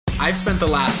I've spent the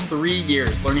last 3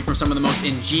 years learning from some of the most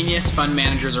ingenious fund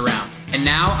managers around. And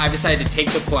now I've decided to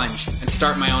take the plunge and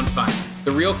start my own fund.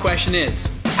 The real question is,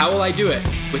 how will I do it?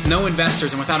 With no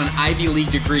investors and without an Ivy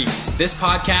League degree, this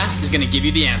podcast is going to give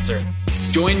you the answer.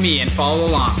 Join me and follow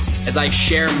along as I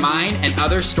share mine and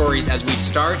other stories as we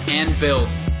start and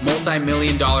build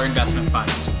multi-million-dollar investment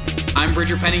funds. I'm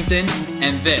Bridger Pennington,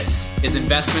 and this is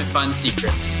Investment Fund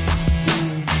Secrets.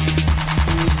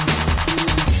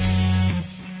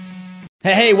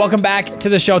 Hey, welcome back to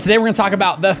the show. Today we're going to talk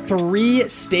about the 3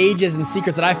 stages and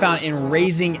secrets that I found in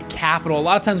raising capital. A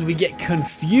lot of times we get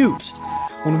confused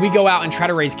when we go out and try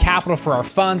to raise capital for our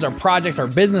funds, our projects, our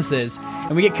businesses,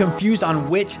 and we get confused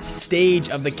on which stage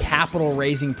of the capital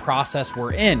raising process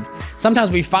we're in.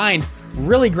 Sometimes we find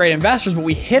really great investors, but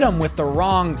we hit them with the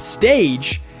wrong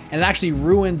stage, and it actually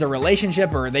ruins a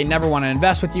relationship, or they never want to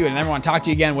invest with you and never want to talk to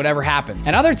you again, whatever happens.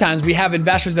 And other times we have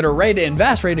investors that are ready to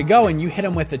invest, ready to go, and you hit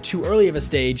them with the too early of a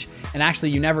stage, and actually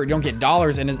you don't get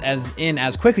dollars in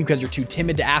as quickly because you're too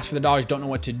timid to ask for the dollars, don't know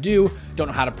what to do, don't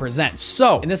know how to present.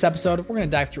 So in this episode, we're going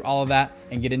to dive through all of that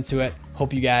and get into it.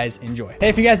 Hope you guys enjoy. Hey,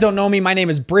 if you guys don't know me, my name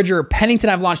is Bridger Pennington.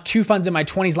 I've launched 2 funds in my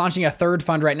 20s, launching a 3rd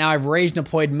fund right now. I've raised and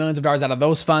deployed millions of dollars out of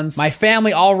those funds. My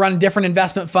family all run different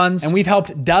investment funds, and we've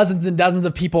helped dozens and dozens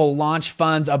of people launch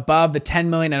funds above the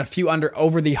 10 million and a few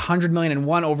over the 100 million and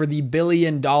one over the $1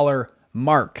 billion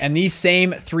mark. And these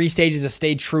same 3 stages have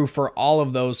stayed true for all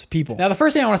of those people. Now, the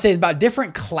first thing I want to say is about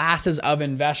different classes of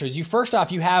investors. First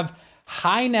off, you have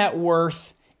high net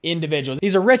worth individuals.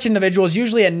 These are rich individuals,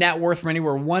 usually a net worth from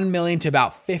anywhere 1 million to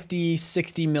about 50,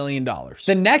 60 million dollars.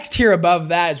 The next tier above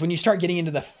that is when you start getting into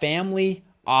the family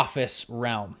office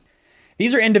realm.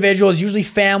 These are individuals, usually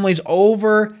families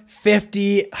over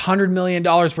 50, $100 million,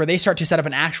 where they start to set up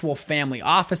an actual family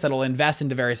office that'll invest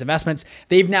into various investments.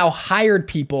 They've now hired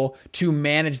people to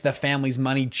manage the family's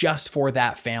money just for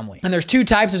that family. And there's 2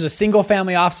 types. There's a single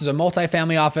family office, there's a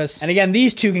multi-family office. And again,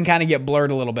 these 2 can kind of get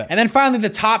blurred a little bit. And then finally, the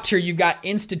top tier, you've got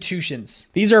institutions.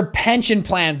 These are pension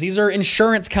plans. These are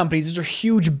insurance companies. These are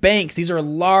huge banks. These are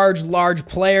large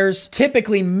players.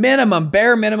 Typically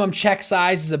bare minimum check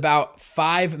size is about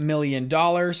 $5 million.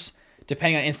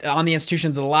 Depending on the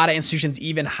institutions, a lot of institutions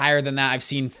even higher than that. I've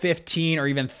seen 15 or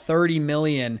even 30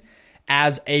 million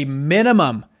as a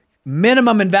minimum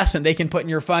investment they can put in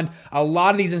your fund. A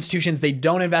lot of these institutions, they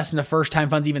don't invest in the first time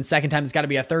funds, even second time. It's got to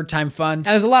be a 3rd time fund.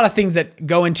 And there's a lot of things that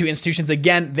go into institutions.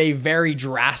 Again, they vary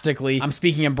drastically. I'm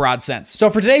speaking in broad sense. So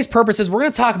for today's purposes, we're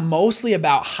going to talk mostly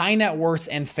about high net worths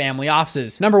and family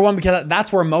offices. Number 1, because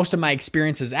that's where most of my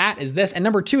experience is at, is this. And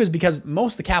number 2 is because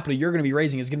most of the capital you're going to be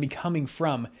raising is going to be coming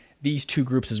from these 2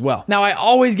 groups as well. Now, I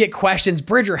always get questions,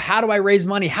 Bridger, how do I raise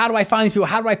money? How do I find these people?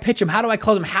 How do I pitch them? How do I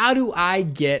close them? How do I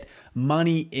get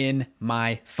money in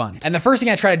my fund? And the first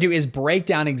thing I try to do is break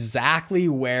down exactly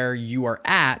where you are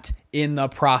at in the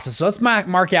process. So let's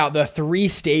mark out the 3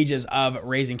 stages of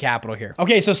raising capital here.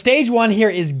 Okay, so stage 1 here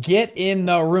is get in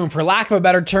the room. For lack of a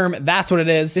better term, that's what it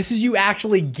is. This is you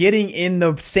actually getting in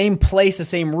the same place, the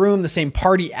same room, the same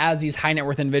party as these high net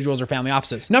worth individuals or family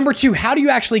offices. Number 2, how do you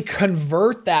actually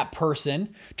convert that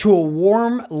person to a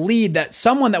warm lead, that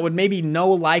someone that would maybe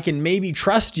know, like, and maybe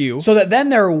trust you, so that then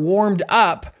they're warmed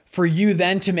up for you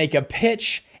then to make a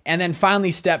pitch. And then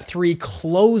finally, step 3,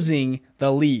 closing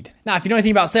the lead. Now, if you know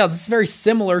anything about sales, this is very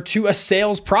similar to a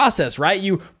sales process, right?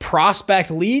 You prospect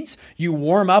leads, you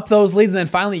warm up those leads, and then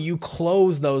finally you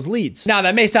close those leads. Now,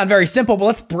 that may sound very simple, but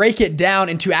let's break it down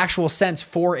into actual sense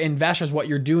for investors, what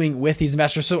you're doing with these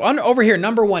investors. So over here,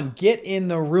 number 1, get in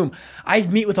the room. I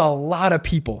meet with a lot of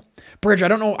people. Bridger, I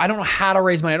don't know how to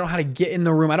raise money. I don't know how to get in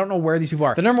the room. I don't know where these people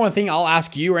are. The number 1 thing I'll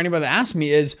ask you or anybody that asks me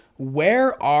is,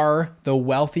 where are the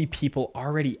wealthy people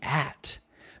already at?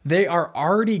 They are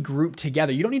already grouped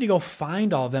together. You don't need to go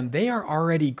find all of them. They are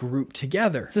already grouped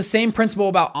together. It's the same principle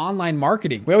about online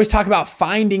marketing. We always talk about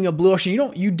finding a blue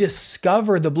ocean. You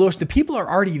discover the blue ocean. The people are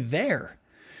already there.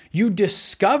 You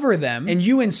discover them and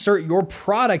you insert your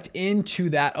product into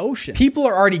that ocean. People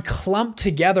are already clumped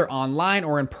together online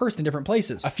or in person in different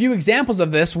places. A few examples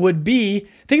of this would be,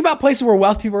 think about places where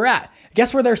wealthy people are at.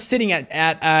 Guess where they're sitting at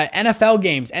NFL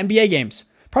games, NBA games.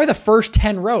 Probably the first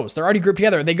 10 rows. They're already grouped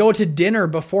together. They go to dinner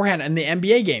beforehand in the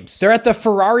NBA games. They're at the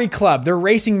Ferrari club. They're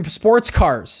racing sports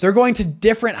cars. They're going to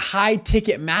different high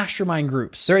ticket mastermind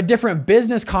groups. They're at different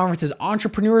business conferences,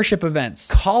 entrepreneurship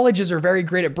events. Colleges are very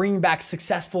great at bringing back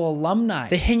successful alumni.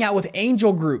 They hang out with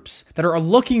angel groups that are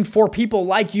looking for people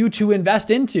like you to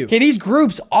invest into. Okay, these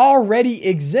groups already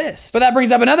exist. But that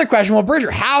brings up another question. Well,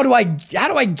 Bridger, how do I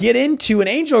get into an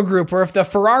angel group or if the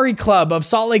Ferrari club of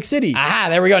Salt Lake City? Aha,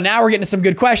 there we go. Now we're getting to some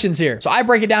good questions here. So I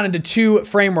break it down into 2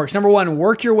 frameworks. Number 1,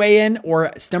 work your way in,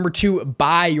 or number 2,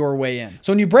 buy your way in.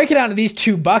 So when you break it down to these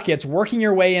 2 buckets, working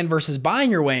your way in versus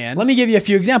buying your way in, let me give you a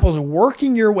few examples.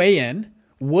 Working your way in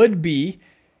would be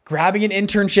grabbing an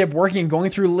internship, working, going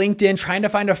through LinkedIn, trying to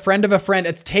find a friend of a friend.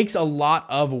 It takes a lot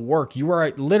of work. You are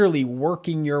literally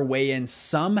working your way in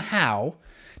somehow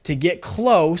to get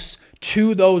close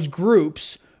to those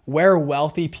groups where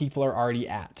wealthy people are already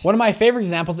at. One of my favorite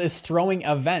examples is throwing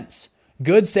events.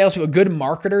 Good salespeople, good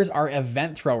marketers are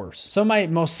event throwers. Some of my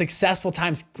most successful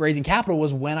times raising capital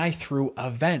was when I threw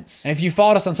events. And if you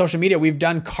followed us on social media, we've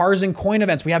done cars and coin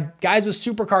events. We have guys with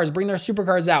supercars bring their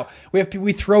supercars out.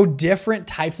 We throw different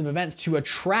types of events to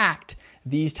attract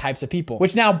these types of people,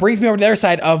 which now brings me over to their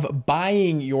side of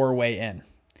buying your way in.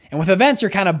 And with events, you're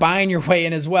kind of buying your way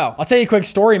in as well. I'll tell you a quick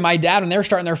story. My dad, when they were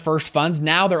starting their first funds,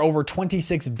 now they're over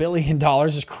 $26 billion.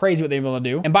 It's crazy what they've been able to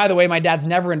do. And by the way, my dad's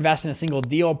never invested in a single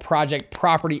deal, project,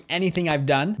 property, anything I've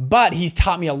done, but he's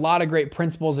taught me a lot of great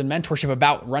principles and mentorship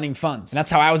about running funds. And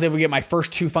that's how I was able to get my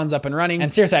first 2 funds up and running.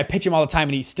 And seriously, I pitch him all the time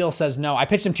and he still says no. I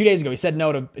pitched him 2 days ago. He said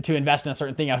no to invest in a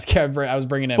certain thing I was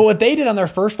bringing in. But what they did on their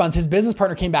first funds, his business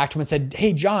partner came back to him and said,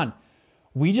 "Hey, John,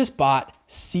 we just bought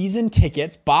season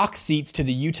tickets, box seats to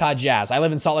the Utah Jazz. I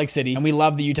live in Salt Lake City and we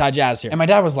love the Utah Jazz here." And my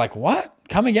dad was like, "What?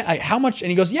 Come again? How much?" And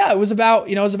he goes, "Yeah, it was about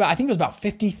I think it was about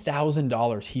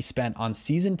 $50,000 he spent on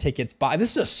season tickets.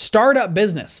 This is a startup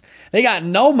business. They got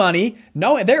no money.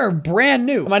 They're brand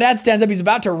new." And my dad stands up. He's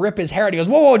about to rip his hair out. He goes,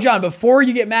 "Whoa, John, before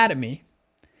you get mad at me,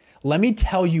 let me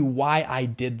tell you why I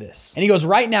did this." And he goes,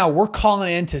 "Right now, we're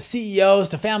calling in to CEOs,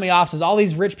 to family offices, all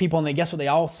these rich people, and guess what they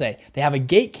all say? They have a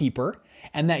gatekeeper.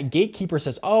 And that gatekeeper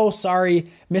says, 'Oh, sorry,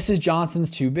 Mrs.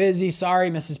 Johnson's too busy.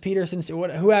 Sorry, Mrs. Peterson's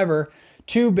whoever,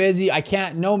 too busy. I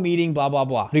can't, no meeting, blah, blah,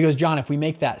 blah.'" But he goes, "John, if we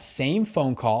make that same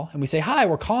phone call and we say, 'Hi,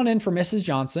 we're calling in for Mrs.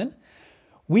 Johnson.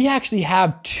 We actually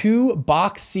have 2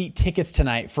 box seat tickets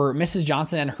tonight for Mrs.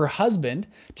 Johnson and her husband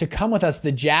to come with us.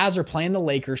 The Jazz are playing the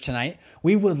Lakers tonight.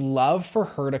 We would love for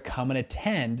her to come and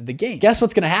attend the game.'" Guess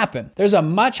what's going to happen? There's a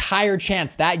much higher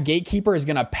chance that gatekeeper is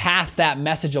going to pass that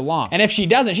message along. And if she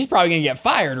doesn't, she's probably going to get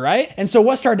fired, right? And so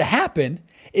what started to happen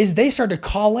is they started to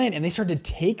call in and they started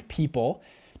to take people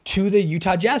to the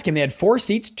Utah Jazz game. They had 4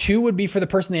 seats. 2 would be for the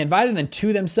person they invited and then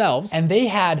 2 themselves. And they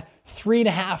had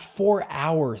 3.5, 4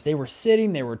 hours. They were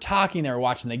sitting, they were talking, they were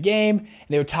watching the game, and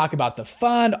they would talk about the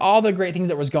fund, all the great things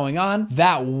that was going on.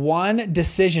 That one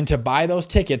decision to buy those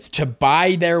tickets, to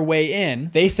buy their way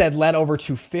in, they said led over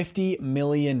to $50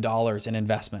 million in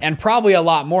investment. And probably a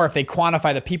lot more if they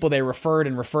quantify the people they referred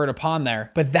upon there.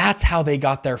 But that's how they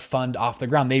got their fund off the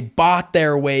ground. They bought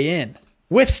their way in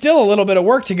with still a little bit of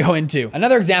work to go into.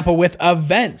 Another example with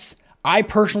events. I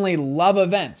personally love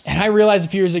events. And I realized a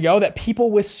few years ago that people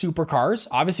with supercars,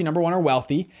 obviously number 1 are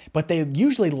wealthy, but they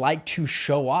usually like to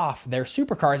show off their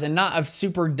supercars, and not a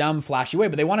super dumb, flashy way,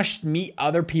 but they want to meet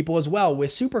other people as well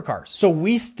with supercars. So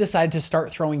we decided to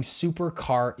start throwing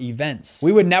supercar events.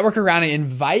 We would network around and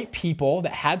invite people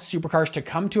that had supercars to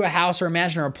come to a house or a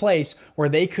mansion or a place where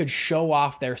they could show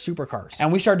off their supercars.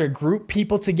 And we started to group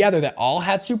people together that all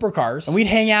had supercars, and we'd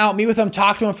hang out, meet with them,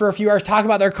 talk to them for a few hours, talk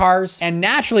about their cars, and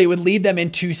naturally it would lead them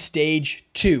into stage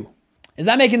 2. Is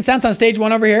that making sense on stage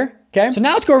 1 over here? Okay. So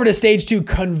now let's go over to stage 2,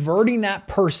 converting that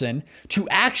person to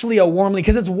actually a warm lead.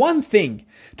 Because it's one thing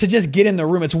to just get in the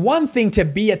room. It's one thing to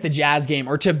be at the Jazz game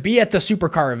or to be at the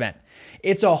supercar event.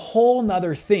 It's a whole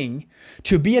nother thing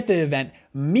to be at the event,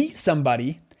 meet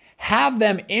somebody, have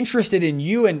them interested in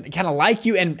you and kind of like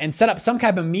you, and set up some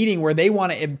kind of meeting where they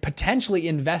want to potentially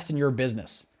invest in your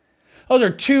business. Those are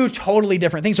 2 totally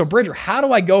different things. So Bridger, how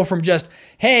do I go from just,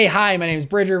 "Hey, hi, my name is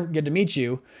Bridger, good to meet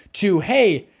you," to,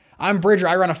 "Hey, I'm Bridger,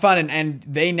 I run a fund," and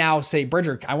they now say,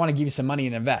 "Bridger, I want to give you some money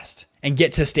and invest," and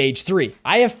get to stage 3.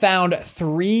 I have found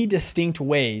 3 distinct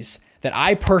ways that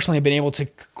I personally have been able to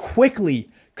quickly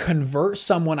convert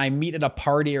someone I meet at a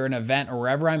party or an event or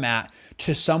wherever I'm at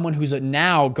to someone who's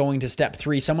now going to step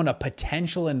 3, someone, a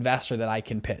potential investor that I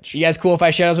can pitch. You guys cool if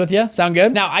I share those with you? Sound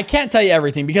good? Now, I can't tell you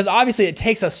everything because obviously it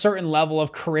takes a certain level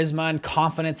of charisma and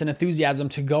confidence and enthusiasm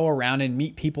to go around and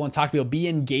meet people and talk to people, be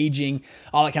engaging,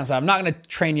 all that kind of stuff. I'm not going to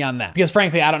train you on that because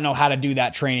frankly, I don't know how to do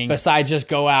that training besides just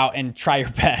go out and try your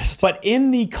best. But in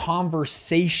the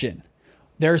conversation,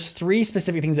 there's 3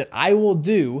 specific things that I will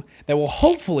do that will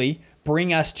hopefully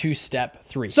bring us to step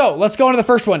 3. So let's go into the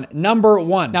first one, number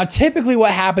 1. Now, typically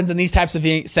what happens in these types of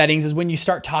settings is when you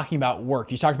start talking about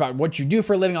work, you talk about what you do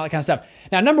for a living, all that kind of stuff.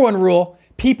 Now, number 1 rule,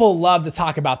 people love to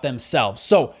talk about themselves.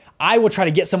 So I will try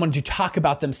to get someone to talk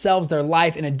about themselves, their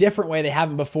life in a different way they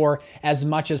haven't before as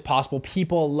much as possible.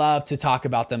 People love to talk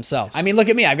about themselves. I mean, look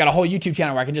at me. I've got a whole YouTube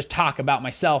channel where I can just talk about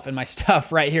myself and my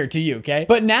stuff right here to you, okay?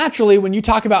 But naturally, when you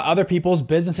talk about other people's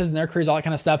businesses and their careers, all that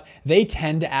kind of stuff, they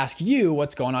tend to ask you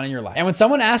what's going on in your life. And when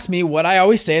someone asks me, what I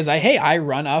always say is, hey, I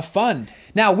run a fund.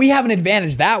 Now, we have an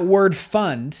advantage. That word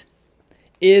fund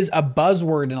is a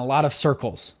buzzword in a lot of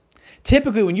circles.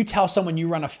 Typically, when you tell someone you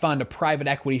run a fund, a private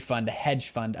equity fund, a hedge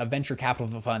fund, a venture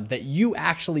capital fund that you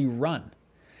actually run,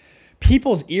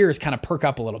 people's ears kind of perk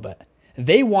up a little bit.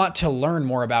 They want to learn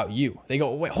more about you. They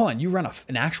go, wait, hold on, you run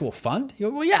an actual fund? You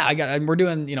go, well, yeah, we're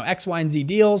doing, X, Y, and Z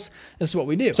deals. This is what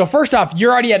we do. So first off,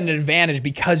 you're already at an advantage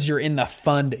because you're in the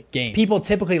fund game. People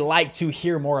typically like to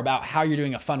hear more about how you're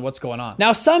doing a fund, what's going on.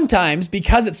 Now, sometimes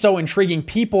because it's so intriguing,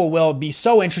 people will be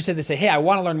so interested, they say, hey, I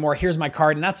want to learn more. Here's my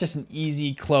card. And that's just an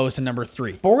easy close to number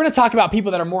 3. But we're going to talk about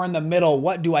people that are more in the middle.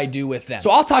 What do I do with them? So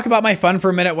I'll talk about my fund for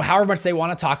a minute, however much they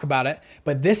want to talk about it.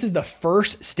 But this is the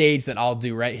first stage that I'll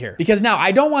do right here. Because now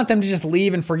I don't want them to just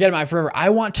leave and forget about it forever.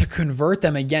 I want to convert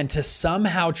them again to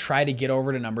somehow try to get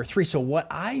over to number 3. So what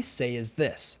I say is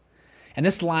this, and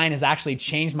this line has actually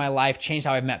changed my life, changed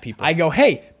how I've met people. I go,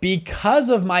 hey, because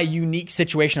of my unique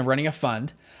situation of running a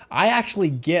fund, I actually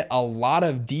get a lot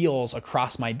of deals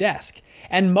across my desk.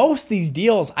 And most of these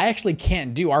deals I actually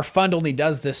can't do. Our fund only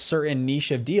does this certain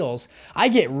niche of deals. I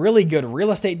get really good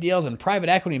real estate deals and private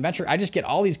equity and venture. I just get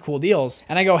all these cool deals.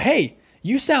 And I go, hey,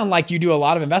 you sound like you do a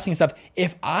lot of investing stuff.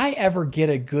 If I ever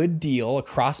get a good deal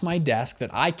across my desk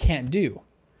that I can't do,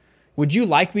 would you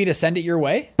like me to send it your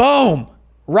way? Boom,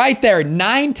 right there,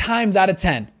 9 times out of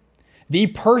 10, the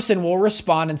person will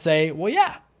respond and say, well,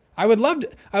 yeah, I would love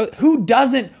to. Who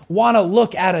doesn't want to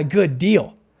look at a good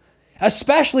deal?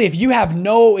 Especially if you have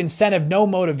no incentive, no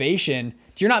motivation,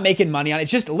 you're not making money on it.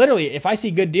 It's just literally, if I see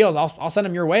good deals, I'll send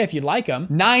them your way if you'd like them.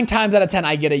 9 times out of 10,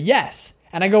 I get a yes.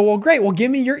 And I go, well, great. Well, give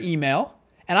me your email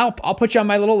and I'll put you on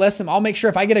my little list and I'll make sure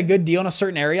if I get a good deal in a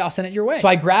certain area, I'll send it your way. So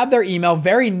I grab their email,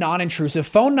 very non-intrusive.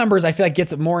 Phone numbers, I feel like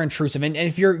gets more intrusive. And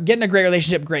if you're getting a great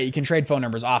relationship, great. You can trade phone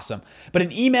numbers. Awesome. But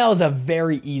an email is a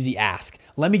very easy ask.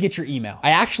 Let me get your email. I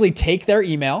actually take their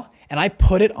email and I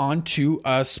put it onto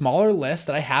a smaller list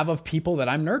that I have of people that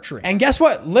I'm nurturing. And guess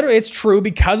what? Literally, it's true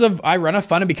because I run a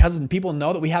fund and because people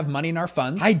know that we have money in our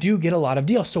funds, I do get a lot of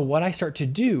deals. So what I start to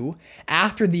do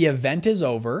after the event is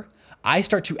over, I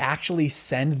start to actually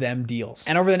send them deals.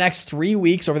 And over the next 3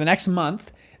 weeks, over the next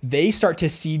month, they start to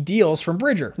see deals from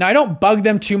Bridger. Now, I don't bug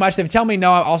them too much. They tell me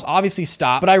no, I'll obviously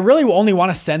stop, but I really will only want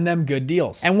to send them good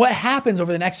deals. And what happens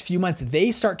over the next few months,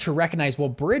 they start to recognize, well,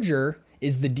 Bridger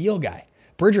is the deal guy.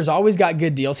 Bridger's always got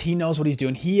good deals. He knows what he's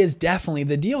doing. He is definitely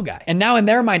the deal guy. And now in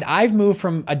their mind, I've moved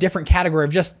from a different category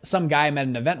of just some guy I met at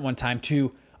an event one time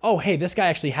to, oh, hey, this guy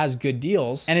actually has good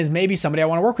deals and is maybe somebody I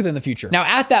want to work with in the future. Now,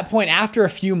 at that point, after a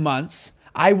few months,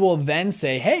 I will then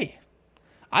say, hey,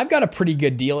 I've got a pretty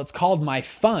good deal. It's called my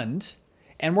fund.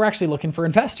 And we're actually looking for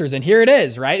investors. And here it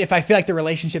is, right? If I feel like the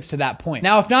relationship's to that point.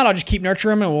 Now, if not, I'll just keep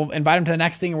nurturing them and we'll invite them to the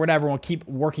next thing or whatever. And we'll keep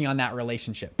working on that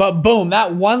relationship. But boom,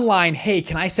 that one line, hey,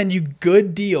 can I send you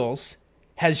good deals,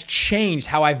 has changed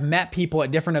how I've met people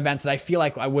at different events that I feel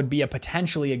like I would be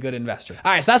potentially a good investor.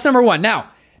 All right, so that's number 1.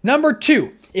 Now, number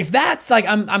 2, if that's like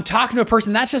I'm talking to a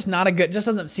person that's just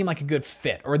doesn't seem like a good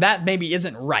fit, or that maybe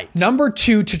isn't right. Number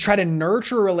 2, to try to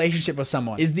nurture a relationship with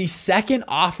someone is the second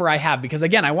offer I have, because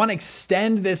again, I want to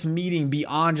extend this meeting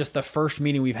beyond just the first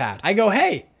meeting we've had. I go,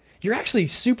 hey, you're actually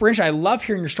super interesting. I love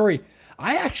hearing your story.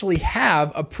 I actually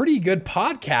have a pretty good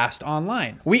podcast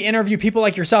online. We interview people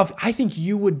like yourself. I think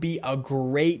you would be a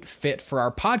great fit for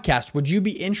our podcast. Would you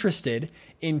be interested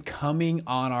in coming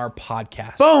on our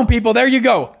podcast? Boom, people, there you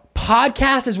go.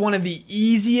 Podcast is one of the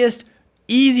easiest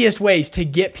ways to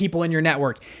get people in your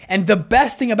network. And the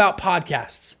best thing about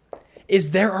podcasts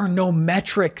is there are no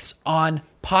metrics on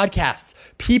podcasts.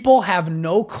 People have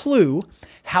no clue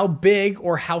how big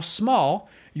or how small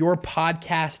your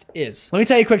podcast is. Let me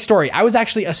tell you a quick story. I was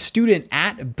actually a student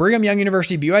at Brigham Young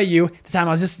University, BYU. At the time,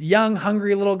 I was this young,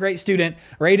 hungry, little great student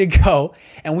ready to go.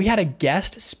 And we had a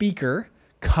guest speaker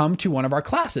come to one of our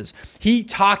classes. He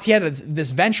had this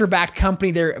venture-backed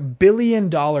company, their $1 billion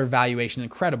valuation,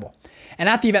 incredible. And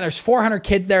at the event, there's 400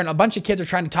 kids there and a bunch of kids are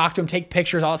trying to talk to him, take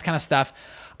pictures, all this kind of stuff.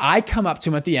 I come up to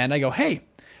him at the end. I go, hey,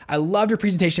 I loved your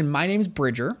presentation. My name's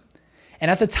Bridger.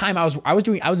 And at the time I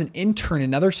was an intern in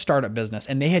another startup business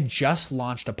and they had just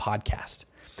launched a podcast.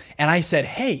 And I said,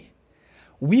 hey,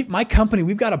 my company,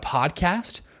 we've got a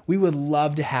podcast. We would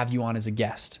love to have you on as a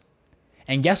guest.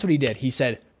 And guess what he did? He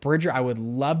said, Bridger, I would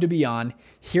love to be on.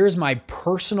 Here's my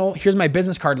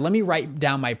business card. Let me write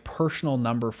down my personal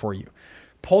number for you.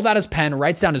 pulled out his pen,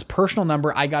 writes down his personal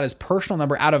number. I got his personal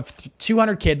number out of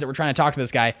 200 kids that were trying to talk to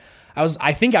this guy.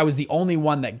 I think I was the only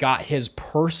one that got his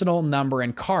personal number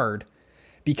and card,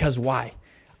 because why?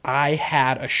 I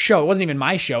had a show. It wasn't even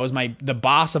my show. It was the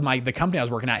boss of the company I was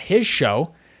working at, his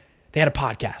show. They had a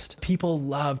podcast. People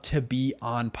love to be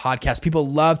on podcasts. People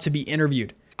love to be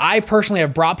interviewed. I personally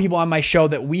have brought people on my show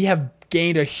that we have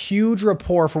gained a huge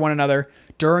rapport for one another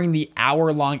during the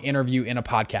hour-long interview in a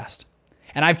podcast.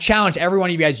 And I've challenged every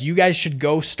one of you guys should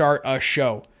go start a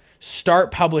show,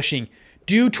 start publishing,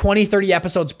 do 20, 30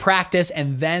 episodes, practice,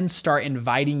 and then start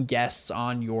inviting guests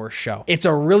on your show. It's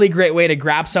a really great way to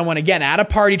grab someone, again, at a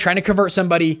party, trying to convert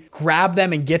somebody, grab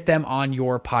them and get them on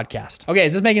your podcast. Okay,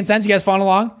 is this making sense? You guys following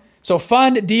along? So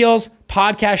fun deals,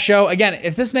 podcast show. Again,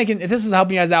 if this is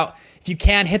helping you guys out, if you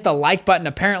can, hit the like button.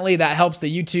 Apparently that helps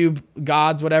the YouTube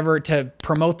gods, whatever, to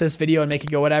promote this video and make it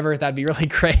go whatever. That'd be really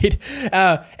great.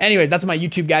 Anyways, that's what my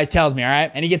YouTube guy tells me, all right?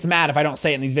 And he gets mad if I don't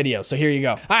say it in these videos. So here you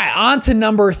go. All right, on to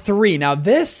number 3. Now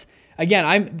this,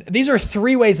 again, these are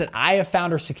 3 ways that I have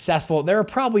found are successful. There are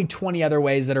probably 20 other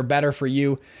ways that are better for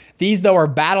you. These, though, are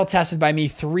battle tested by me.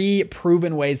 3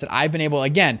 proven ways that I've been able,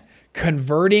 again,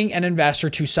 converting an investor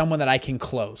to someone that I can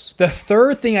close. The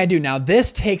third thing I do, now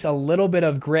this takes a little bit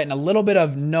of grit and a little bit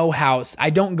of know-how. I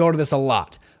don't go to this a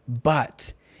lot,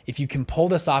 but if you can pull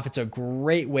this off, it's a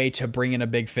great way to bring in a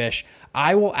big fish.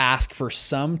 I will ask for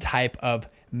some type of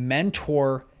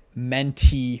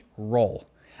mentor-mentee role.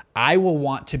 I will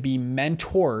want to be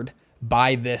mentored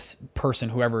by this person,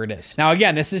 whoever it is. Now,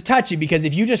 again, this is touchy because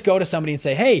if you just go to somebody and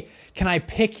say, hey, can I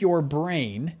pick your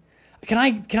brain? Can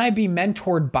I be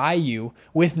mentored by you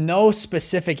with no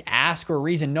specific ask or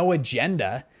reason, no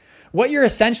agenda? What you're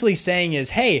essentially saying is,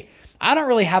 hey, I don't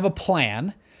really have a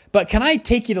plan, but can I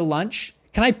take you to lunch?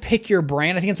 Can I pick your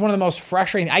brain? I think it's one of the most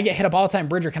frustrating. I get hit up all the time,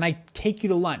 Bridger, can I take you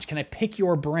to lunch? Can I pick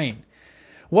your brain?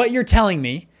 What you're telling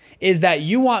me is that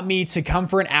you want me to come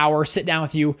for an hour, sit down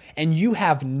with you, and you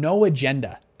have no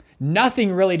agenda,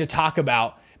 nothing really to talk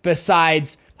about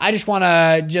besides, I just want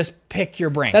to just pick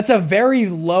your brain. That's a very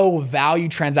low value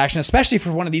transaction, especially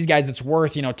for one of these guys that's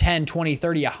worth, 10, 20,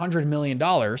 30, $100 million.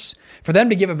 For them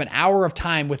to give up an hour of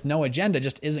time with no agenda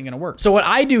just isn't going to work. So what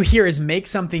I do here is make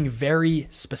something very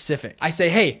specific. I say,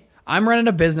 hey, I'm running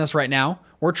a business right now.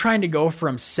 We're trying to go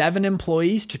from 7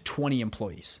 employees to 20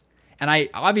 employees. And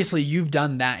obviously you've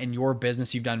done that in your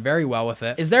business. You've done very well with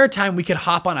it. Is there a time we could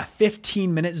hop on a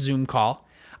 15-minute Zoom call?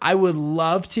 I would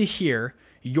love to hear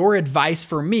your advice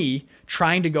for me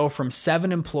trying to go from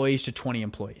 7 employees to 20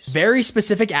 employees. Very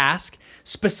specific ask,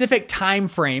 specific time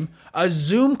frame, a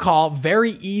Zoom call,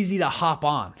 very easy to hop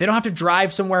on. They don't have to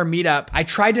drive somewhere, meet up. I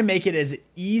tried to make it as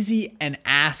easy an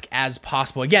ask as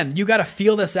possible. Again, you got to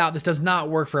feel this out. This does not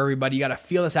work for everybody. You got to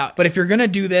feel this out. But if you're going to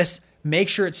do this, make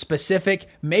sure it's specific.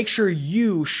 Make sure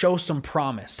you show some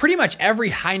promise. Pretty much every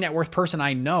high net worth person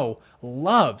I know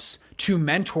loves to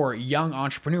mentor young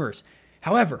entrepreneurs.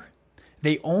 However,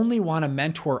 they only want to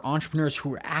mentor entrepreneurs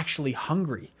who are actually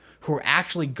hungry, who are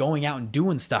actually going out and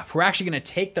doing stuff, who are actually going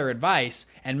to take their advice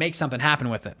and make something happen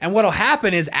with it. And what'll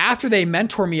happen is after they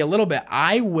mentor me a little bit,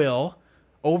 I will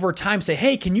over time say,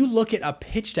 hey, can you look at a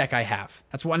pitch deck I have?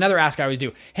 That's another ask I always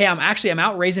do. Hey, I'm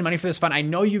out raising money for this fund. I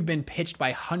know you've been pitched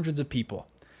by hundreds of people.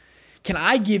 Can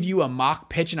I give you a mock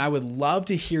pitch? And I would love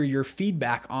to hear your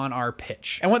feedback on our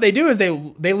pitch. And what they do is they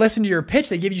listen to your pitch.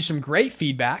 They give you some great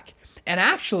feedback. And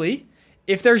actually,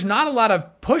 if there's not a lot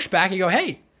of pushback, you go,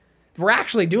 hey, we're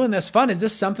actually doing this fun. Is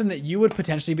this something that you would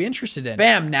potentially be interested in?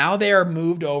 Bam, now they are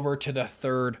moved over to the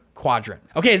 3rd quadrant.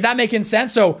 Okay, is that making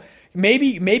sense? So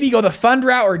maybe go the fund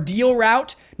route or deal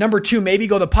route. Number 2, maybe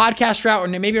go the podcast route, or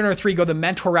maybe number 3, go the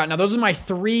mentor route. Now, those are my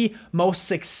 3 most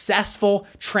successful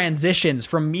transitions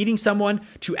from meeting someone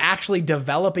to actually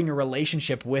developing a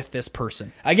relationship with this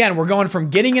person. Again, we're going from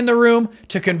getting in the room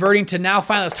to converting to now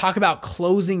finally let's talk about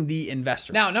closing the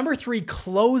investor. Now, number 3,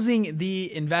 closing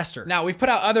the investor. Now, we've put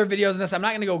out other videos on this. I'm not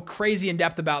going to go crazy in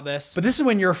depth about this, but this is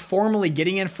when you're formally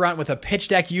getting in front with a pitch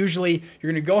deck. Usually,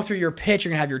 you're going to go through your pitch. You're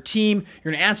going to have your team.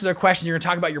 You're going to answer their questions. You're going to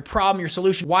talk about your problem, your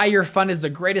solution, why your fund is the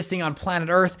greatest thing on planet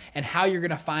Earth, and how you're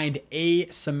going to find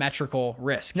asymmetrical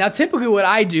risk. Now, typically what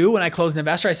I do when I close an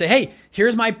investor, I say, hey,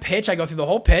 here's my pitch. I go through the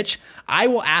whole pitch. I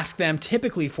will ask them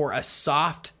typically for a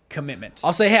soft commitment.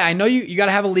 I'll say, hey, I know you got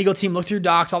to have a legal team, look through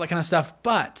docs, all that kind of stuff.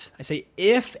 But I say,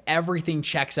 if everything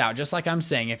checks out, just like I'm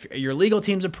saying, if your legal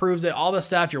team approves it, all the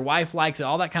stuff, your wife likes it,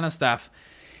 all that kind of stuff,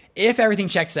 if everything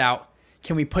checks out,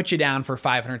 can we put you down for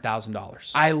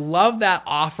 $500,000? I love that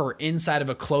offer inside of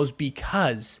a close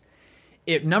because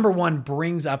it, number one,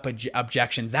 brings up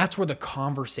objections. That's where the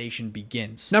conversation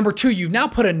begins. Number two, you've now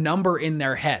put a number in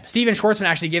their head. Steven Schwartzman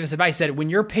actually gave this advice, said when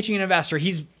you're pitching an investor,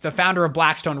 he's the founder of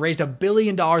Blackstone, raised $1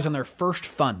 billion on their first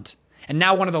fund, and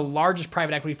now one of the largest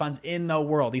private equity funds in the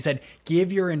world. He said,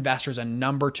 give your investors a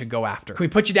number to go after. Can we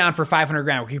put you down for 500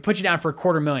 grand? Can we put you down for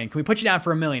 $250,000? Can we put you down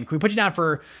for $1 million? Can we put you down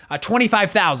for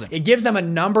 25,000? It gives them a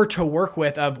number to work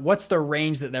with of what's the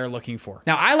range that they're looking for.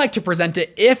 Now, I like to present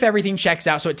it if everything checks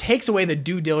out. So it takes away the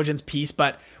due diligence piece.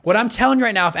 But what I'm telling you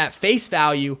right now, if at face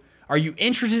value, are you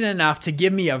interested enough to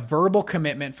give me a verbal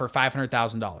commitment for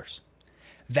 $500,000?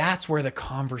 That's where the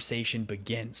conversation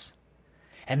begins.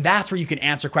 And that's where you can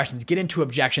answer questions, get into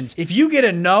objections. If you get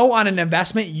a no on an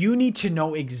investment, you need to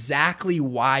know exactly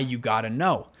why you got a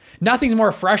no. Nothing's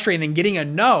more frustrating than getting a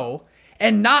no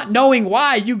and not knowing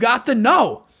why you got the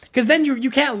no. Because then you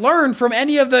can't learn from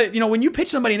any of the, when you pitch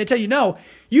somebody and they tell you no,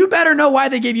 you better know why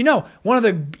they gave you no. One of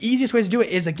the easiest ways to do it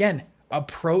is, again,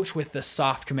 approach with the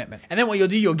soft commitment. And then what you'll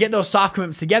do, you'll get those soft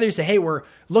commitments together. You say, hey,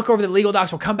 look over the legal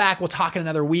docs. We'll come back. We'll talk in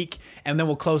another week, and then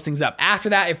we'll close things up. After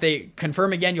that, if they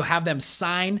confirm again, you'll have them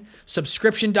sign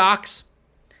subscription docs,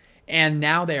 and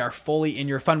now they are fully in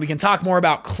your fund. We can talk more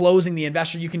about closing the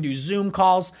investor. You can do Zoom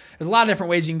calls. There's a lot of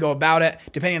different ways you can go about it,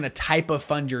 depending on the type of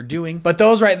fund you're doing. But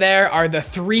those right there are the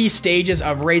 3 stages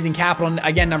of raising capital. And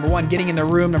again, number 1, getting in the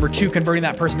room. Number 2, converting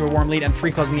that person to a warm lead. And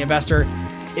 3, closing the investor.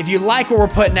 If you like what we're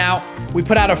putting out, we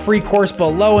put out a free course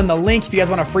below in the link. If you guys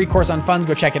want a free course on funds,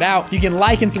 go check it out. You can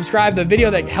like and subscribe the video.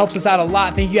 That helps us out a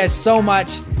lot. Thank you guys so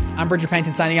much. I'm Bridger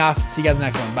Pennington signing off. See you guys in the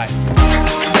next one. Bye.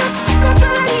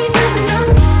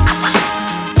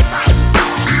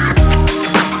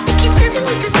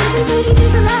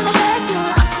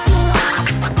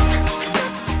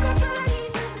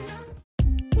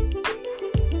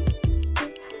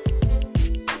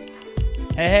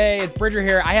 Hey, it's Bridger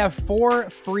here. I have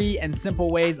 4 free and simple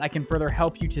ways I can further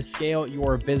help you to scale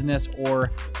your business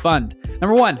or fund.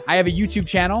 Number 1, I have a YouTube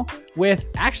channel with,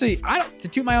 actually, to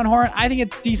toot my own horn, I think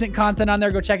it's decent content on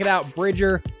there. Go check it out.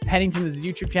 Bridger Pennington is a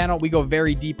YouTube channel. We go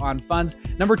very deep on funds.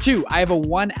 Number 2, I have a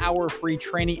 1-hour free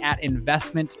training at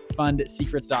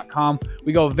investmentfundsecrets.com.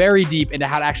 We go very deep into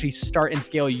how to actually start and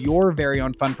scale your very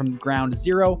own fund from ground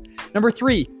zero. Number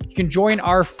 3, you can join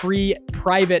our free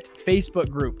private Facebook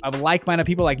group of like-minded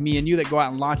people like me and you that go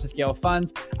out and launch and scale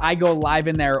funds. I go live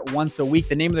in there once a week.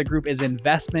 The name of the group is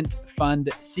Investment Fund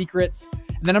Secrets. And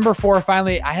then number 4,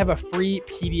 finally, I have a free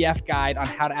PDF guide on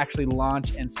how to actually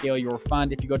launch and scale your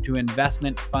fund. If you go to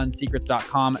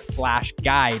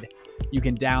investmentfundsecrets.com/guide, you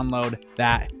can download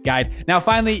that guide. Now,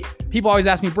 finally, people always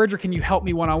ask me, Bridger, can you help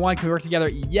me one-on-one? Can we work together?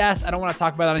 Yes, I don't want to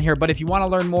talk about that on here, but if you want to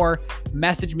learn more,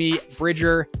 message me,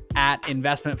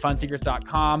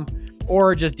 Bridger@investmentfundsecrets.com,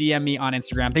 or just DM me on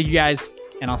Instagram. Thank you guys,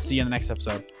 and I'll see you in the next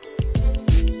episode.